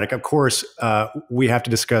and dramatic, of course, we have to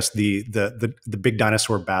discuss the big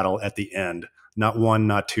dinosaur battle at the end. Not one,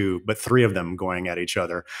 not two, but three of them going at each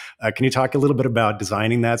other. Can you talk a little bit about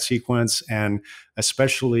designing that sequence, and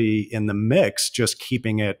especially in the mix, just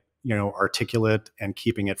keeping it, you know, articulate and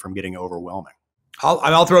keeping it from getting overwhelming?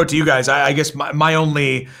 I'll throw it to you guys. I guess my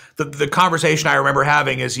only the conversation I remember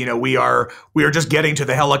having is, you know, we are just getting to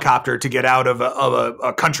the helicopter to get out of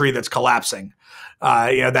a country that's collapsing.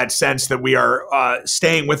 You know, that sense that we are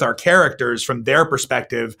staying with our characters from their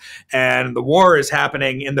perspective, and the war is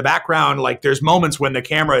happening in the background. Like, there's moments when the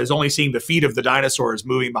camera is only seeing the feet of the dinosaurs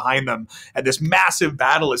moving behind them, and this massive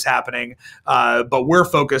battle is happening. But we're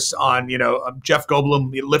focused on, you know, Jeff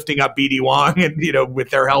Goldblum lifting up BD Wong and, you know,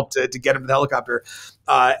 with their help to get him to the helicopter.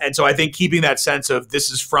 And so I think keeping that sense of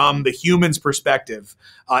this is from the humans' perspective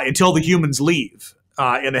until the humans leave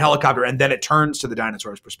in the helicopter, and then it turns to the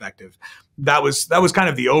dinosaurs' perspective. That was kind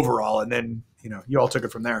of the overall, and then, you know, you all took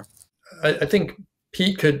it from there. I think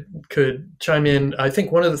Pete could chime in. I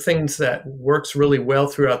think one of the things that works really well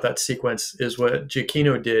throughout that sequence is what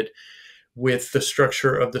Giacchino did with the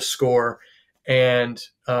structure of the score, and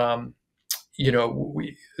you know,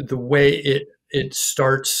 the way it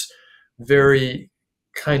starts very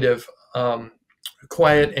kind of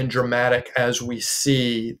quiet and dramatic as we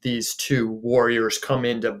see these two warriors come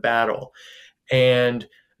into battle, and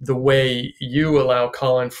the way you allow,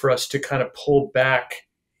 Colin, for us to kind of pull back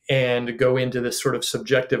and go into this sort of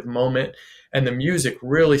subjective moment, and the music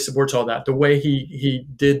really supports all that. The way he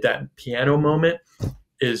did that piano moment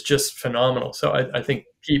is just phenomenal. So I think,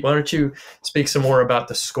 Pete, why don't you speak some more about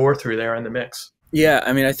the score through there and the mix? Yeah,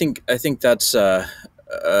 I mean, I think that's a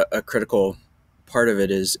critical part of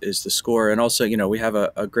it is the score. And also, you know, we have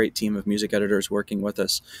a great team of music editors working with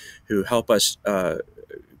us who help us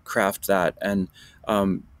craft that. And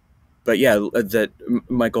but yeah, that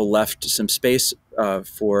Michael left some space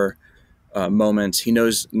for moments. He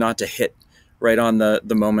knows not to hit right on the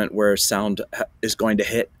moment where sound is going to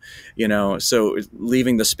hit, you know, so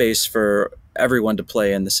leaving the space for everyone to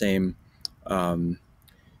play in the same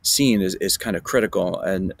scene is kind of critical.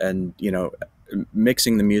 And you know,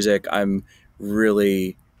 mixing the music, I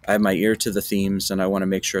have my ear to the themes, and I want to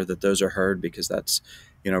make sure that those are heard, because that's,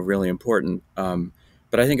 you know, really important.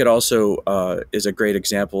 But I think it also is a great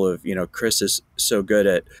example of, you know, Chris is so good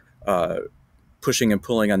at pushing and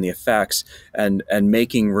pulling on the effects and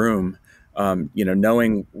making room, you know,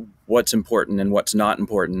 knowing what's important and what's not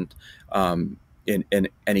important in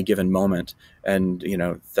any given moment. And, you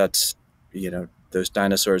know, that's, you know, those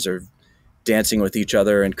dinosaurs are dancing with each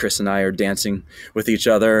other, and Chris and I are dancing with each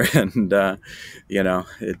other, and you know,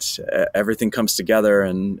 it's everything comes together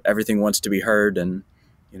and everything wants to be heard, and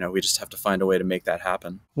you know, we just have to find a way to make that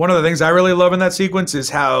happen. One of the things I really love in that sequence is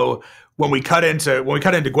how when we cut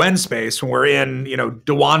into Gwen's space, when we're in, you know,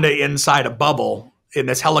 DeWanda inside a bubble in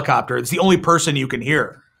this helicopter, it's the only person you can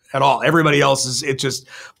hear at all. Everybody else it's just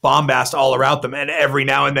bombast all around them, and every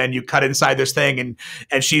now and then you cut inside this thing,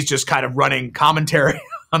 and she's just kind of running commentary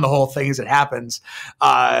on the whole thing as it happens,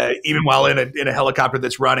 even while in a helicopter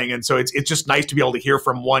that's running. And so it's just nice to be able to hear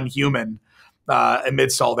from one human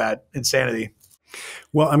amidst all that insanity.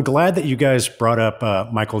 Well, I'm glad that you guys brought up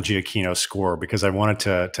Michael Giacchino's score, because I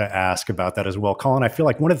wanted to ask about that as well. Colin, I feel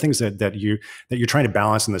like one of the things that you're trying to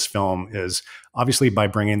balance in this film is, obviously, by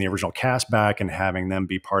bringing the original cast back and having them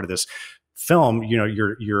be part of this film, you know,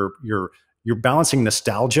 you're balancing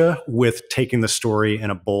nostalgia with taking the story in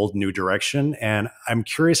a bold new direction. And I'm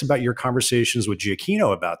curious about your conversations with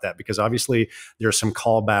Giacchino about that, because obviously there's some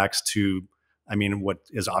callbacks to, I mean, what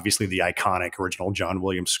is obviously the iconic original John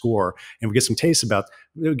Williams score. And we get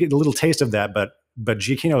a little taste of that, but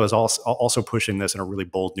Giacchino is also pushing this in a really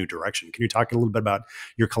bold new direction. Can you talk a little bit about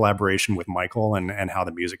your collaboration with Michael and how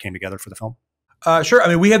the music came together for the film? Sure. I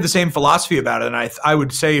mean, we had the same philosophy about it. And I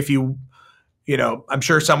would say if you I'm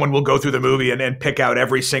sure someone will go through the movie and pick out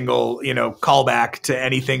every single, callback to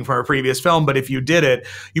anything from a previous film. But if you did it,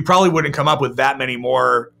 you probably wouldn't come up with that many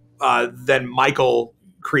more than Michael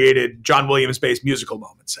created John Williams-based musical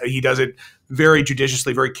moments. He does it very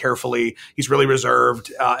judiciously, very carefully. He's really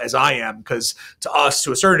reserved, as I am, because to us,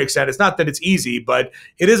 to a certain extent, it's not that it's easy, but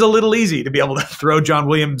it is a little easy to be able to throw John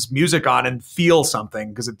Williams music on and feel something,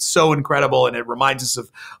 because it's so incredible and it reminds us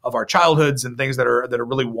of our childhoods and things that are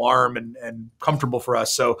really warm and comfortable for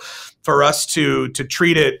us. So for us to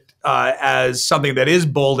treat it as something that is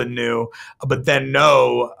bold and new, but then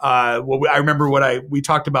I remember what we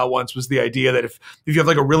talked about once was the idea that if you have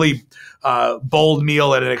like a really bold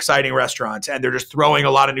meal at an exciting restaurant and they're just throwing a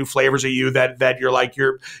lot of new flavors at you that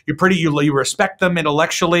you respect them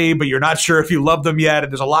intellectually, but you're not sure if you love them yet,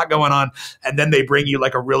 and there's a lot going on, and then they bring you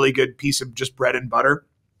like a really good piece of just bread and butter.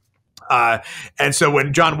 And so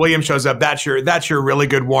when John Williams shows up, that's your really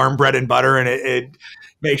good warm bread and butter, and it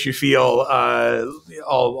makes you feel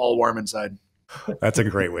all warm inside. That's a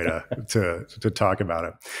great way to talk about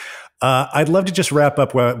it. I'd love to just wrap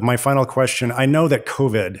up with my final question. I know that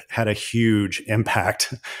COVID had a huge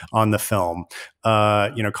impact on the film.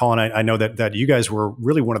 Colin, I know that you guys were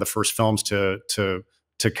really one of the first films to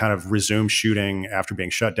kind of resume shooting after being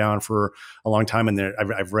shut down for a long time. And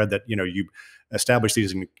I've read that, you established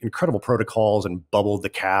these incredible protocols and bubbled the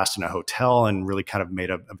cast in a hotel and really kind of made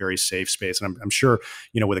a very safe space. And I'm sure,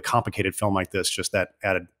 with a complicated film like this, just that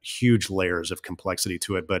added huge layers of complexity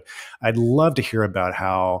to it. But I'd love to hear about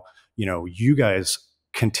how, you guys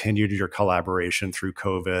continued your collaboration through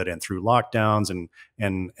COVID and through lockdowns,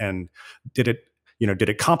 and did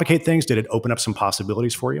it complicate things? Did it open up some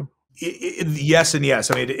possibilities for you? Yes and yes.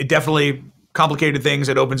 I mean, it definitely complicated things.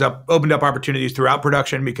 It opened up opportunities throughout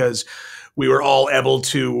production because we were all able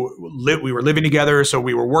to live. We were living together, so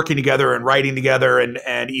we were working together and writing together.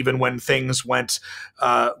 And even when things went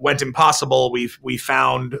impossible, we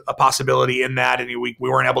found a possibility in that. And we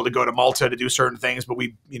weren't able to go to Malta to do certain things, but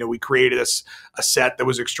we created a set that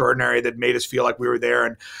was extraordinary that made us feel like we were there.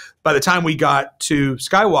 And by the time we got to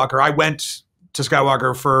Skywalker, I went to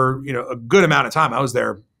Skywalker for a good amount of time. I was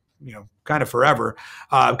there kind of forever,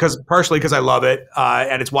 partially because I love it,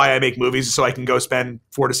 and it's why I make movies, so I can go spend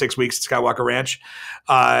 4 to 6 weeks at Skywalker Ranch,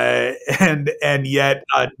 and yet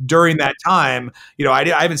during that time, I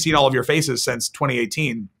haven't seen all of your faces since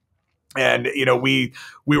 2018. And we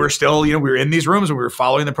were still we were in these rooms and we were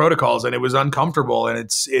following the protocols, and it was uncomfortable, and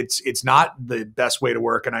it's not the best way to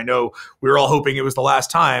work. And I know we were all hoping it was the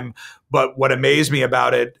last time, but what amazed me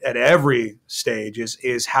about it at every stage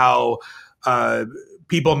is how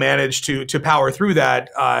people manage to power through that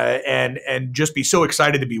and just be so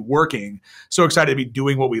excited to be working, so excited to be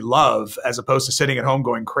doing what we love, as opposed to sitting at home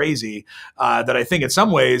going crazy. That I think in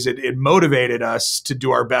some ways it motivated us to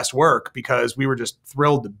do our best work, because we were just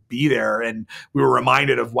thrilled to be there, and we were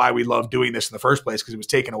reminded of why we loved doing this in the first place, because it was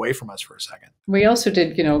taken away from us for a second. We also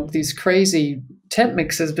did, these crazy temp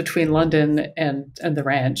mixes between London and the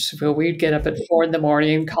ranch. So we'd get up at 4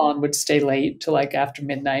 a.m. Colin would stay late till like after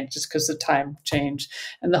midnight, just because the time changed.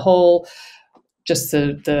 And the whole, just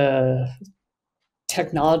the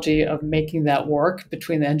technology of making that work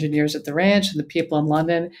between the engineers at the ranch and the people in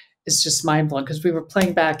London is just mind blowing, because we were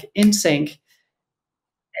playing back in sync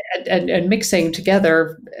and mixing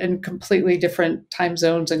together in completely different time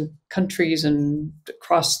zones and countries and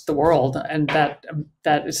across the world. And that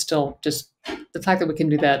is still just, the fact that we can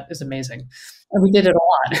do that is amazing. And we did it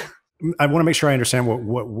a lot. I want to make sure I understand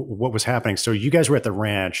what was happening. So you guys were at the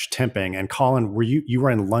ranch temping, and Colin, you were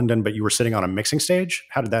in London, but you were sitting on a mixing stage?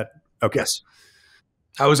 How did that? Okay. Yes.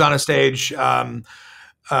 I was on a stage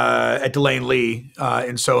at Delane Lee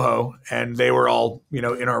in Soho, and they were all,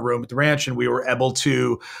 in our room at the ranch, and we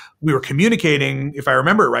were communicating, if I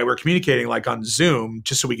remember it right, we were communicating like on Zoom,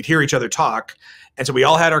 just so we could hear each other talk. And so we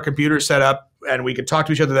all had our computers set up and we could talk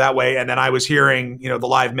to each other that way. And then I was hearing, the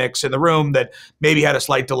live mix in the room that maybe had a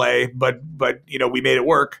slight delay, but we made it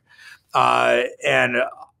work. And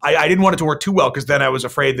I didn't want it to work too well, because then I was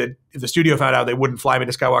afraid that if the studio found out, they wouldn't fly me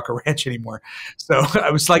to Skywalker Ranch anymore. So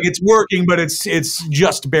I was like, it's working, but it's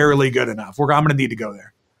just barely good enough. I'm going to need to go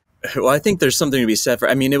there. Well, I think there's something to be said for,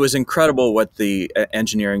 it was incredible what the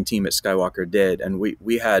engineering team at Skywalker did. And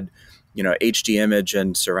we had, HD image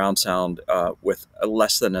and surround sound with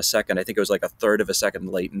less than a second. I think it was like a third of a second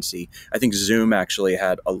latency. I think Zoom actually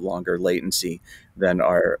had a longer latency than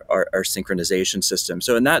our synchronization system.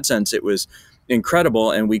 So in that sense, it was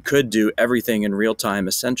incredible, and we could do everything in real time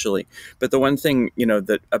essentially. But the one thing,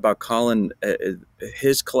 that about Colin,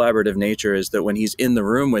 his collaborative nature is that when he's in the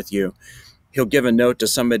room with you, he'll give a note to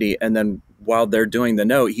somebody, and then while they're doing the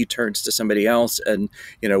note, he turns to somebody else and,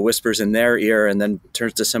 whispers in their ear and then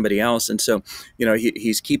turns to somebody else. And so,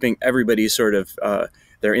 he's keeping everybody sort of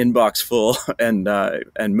their inbox full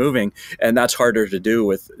and moving. And that's harder to do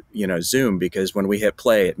with, Zoom, because when we hit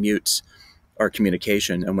play, it mutes our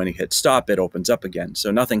communication. And when you hit stop, it opens up again.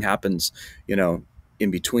 So nothing happens, in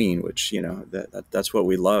between, which, that's what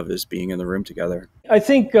we love, is being in the room together. I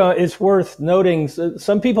think it's worth noting,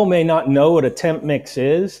 some people may not know what a temp mix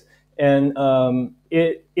is. And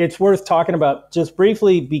it's worth talking about just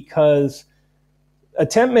briefly, because a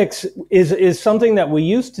temp mix is something that we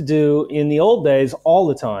used to do in the old days all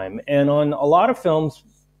the time. And on a lot of films,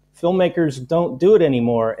 filmmakers don't do it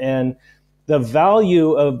anymore. And the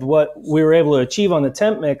value of what we were able to achieve on the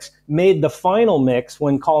temp mix made the final mix,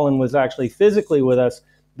 when Colin was actually physically with us,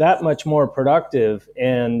 that much more productive.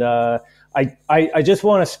 And I just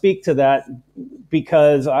want to speak to that,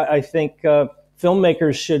 because I think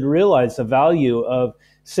filmmakers should realize the value of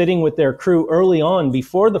sitting with their crew early on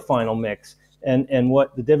before the final mix, and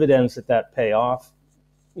what the dividends that pay off,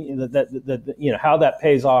 how that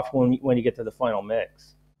pays off when you get to the final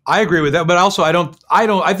mix. I agree with that, but also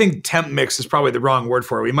I think temp mix is probably the wrong word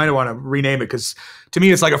for it. We might want to rename it, because to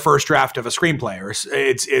me it's like a first draft of a screenplay, or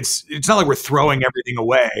it's not like we're throwing everything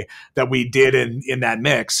away that we did in that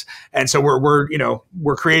mix. And so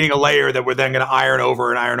we're creating a layer that we're then going to iron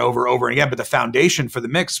over and again, but the foundation for the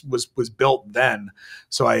mix was built then.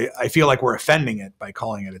 So I feel like we're offending it by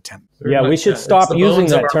calling it a temp. Yeah, we should stop using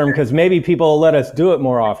that term, because maybe people will let us do it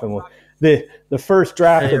more often. The first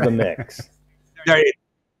draft of the mix.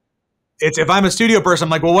 It's, if I'm a studio person,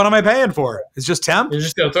 I'm like, well, what am I paying for? It's just temp? You're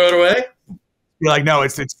just going to throw it away? You're like, no,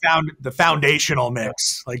 it's the foundational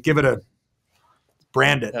mix. Like, give it a,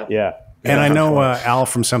 brand it. Yeah. And I know, Al,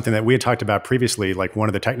 from something that we had talked about previously, like one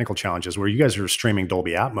of the technical challenges where you guys are streaming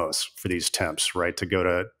Dolby Atmos for these temps, right? To go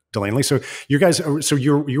to Delaney. So you guys,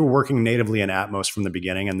 you were working natively in Atmos from the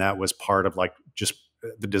beginning, and that was part of like just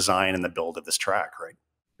the design and the build of this track, right?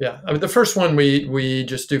 Yeah, I mean, the first one we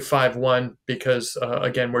just do 5.1 because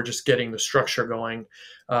again, we're just getting the structure going.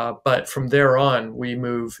 But from there on, we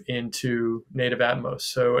move into native Atmos,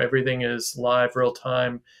 so everything is live, real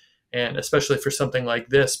time, and especially for something like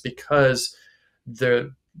this, because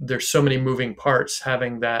there's so many moving parts,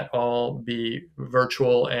 having that all be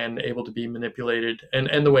virtual and able to be manipulated,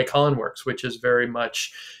 and the way Colin works, which is very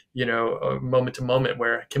much, moment to moment,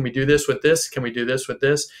 where can we do this with this? Can we do this with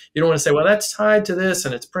this? You don't want to say, well, that's tied to this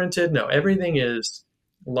and it's printed. No, everything is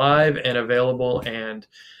live and available. And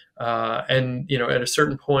at a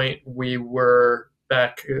certain point we were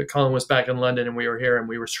back, Colin was back in London and we were here, and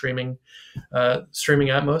we were streaming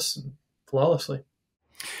Atmos flawlessly.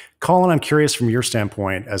 Colin, I'm curious from your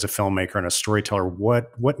standpoint as a filmmaker and a storyteller,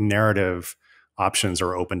 what narrative options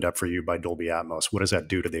are opened up for you by Dolby Atmos? What does that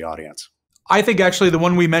do to the audience? I think actually the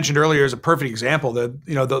one we mentioned earlier is a perfect example.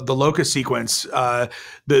 The locust sequence,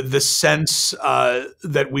 the sense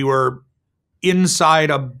that we were inside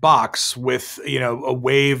a box with a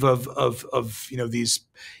wave of these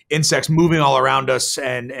insects moving all around us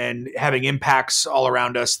and having impacts all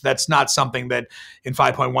around us. That's not something that in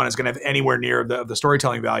 5.1 is going to have anywhere near the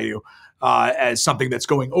storytelling value as something that's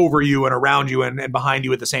going over you and around you and behind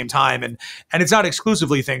you at the same time. And it's not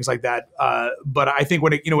exclusively things like that. But I think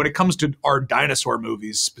when it comes to our dinosaur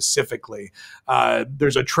movies specifically,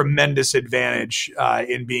 there's a tremendous advantage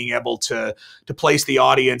in being able to place the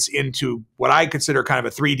audience into what I consider kind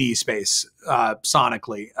of a 3D space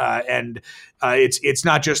sonically. And it's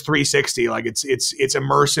not just 360, like it's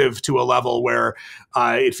immersive to a level where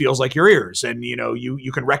it feels like your ears, and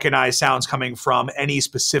you can recognize sounds coming from any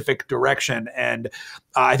specific direction. And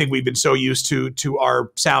I think we've been so used to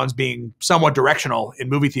our sounds being somewhat directional in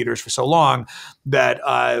movie theaters for so long that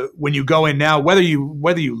when you go in now, whether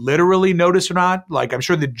you literally notice or not, like I'm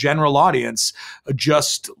sure the general audience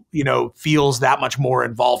just feels that much more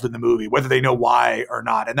involved in the movie, whether they know why or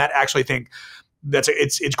not. And that actually think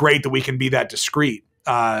it's great that we can be that discreet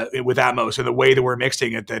with Atmos and the way that we're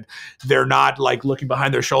mixing it, that they're not like looking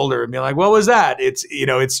behind their shoulder and being like, what was that?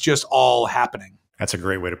 It's just all happening. That's a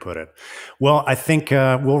great way to put it. Well, I think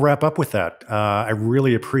we'll wrap up with that. I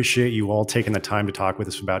really appreciate you all taking the time to talk with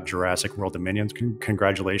us about Jurassic World Dominion.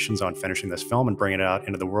 Congratulations on finishing this film and bringing it out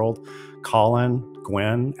into the world. Colin,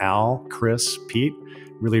 Gwen, Al, Chris, Pete,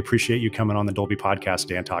 really appreciate you coming on the Dolby podcast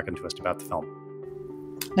today and talking to us about the film.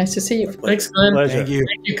 Nice to see you. Thanks, Glenn. Pleasure. Thank you.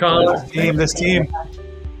 Thank you, Colin. This team.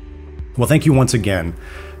 Well, thank you once again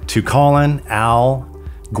to Colin, Al,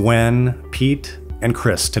 Gwen, Pete, and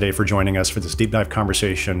Chris today for joining us for this deep dive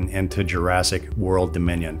conversation into Jurassic World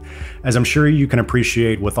Dominion. As I'm sure you can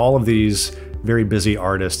appreciate, with all of these very busy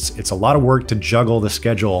artists, it's a lot of work to juggle the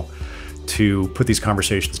schedule to put these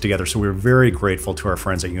conversations together. So we're very grateful to our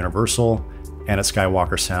friends at Universal and at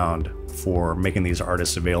Skywalker Sound for making these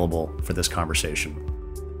artists available for this conversation.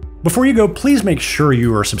 Before you go, please make sure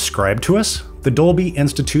you are subscribed to us, the Dolby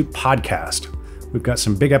Institute podcast. We've got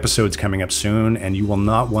some big episodes coming up soon, and you will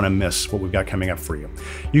not want to miss what we've got coming up for you.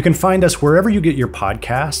 You can find us wherever you get your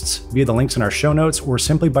podcasts via the links in our show notes or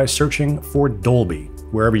simply by searching for Dolby,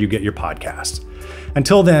 wherever you get your podcasts.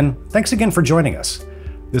 Until then, thanks again for joining us.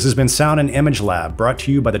 This has been Sound and Image Lab, brought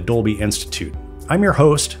to you by the Dolby Institute. I'm your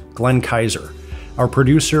host, Glenn Kaiser. Our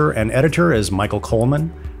producer and editor is Michael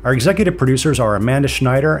Coleman. Our executive producers are Amanda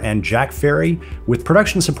Schneider and Jack Ferry, with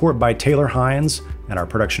production support by Taylor Hines, and our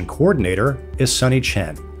production coordinator is Sunny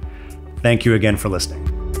Chen. Thank you again for listening.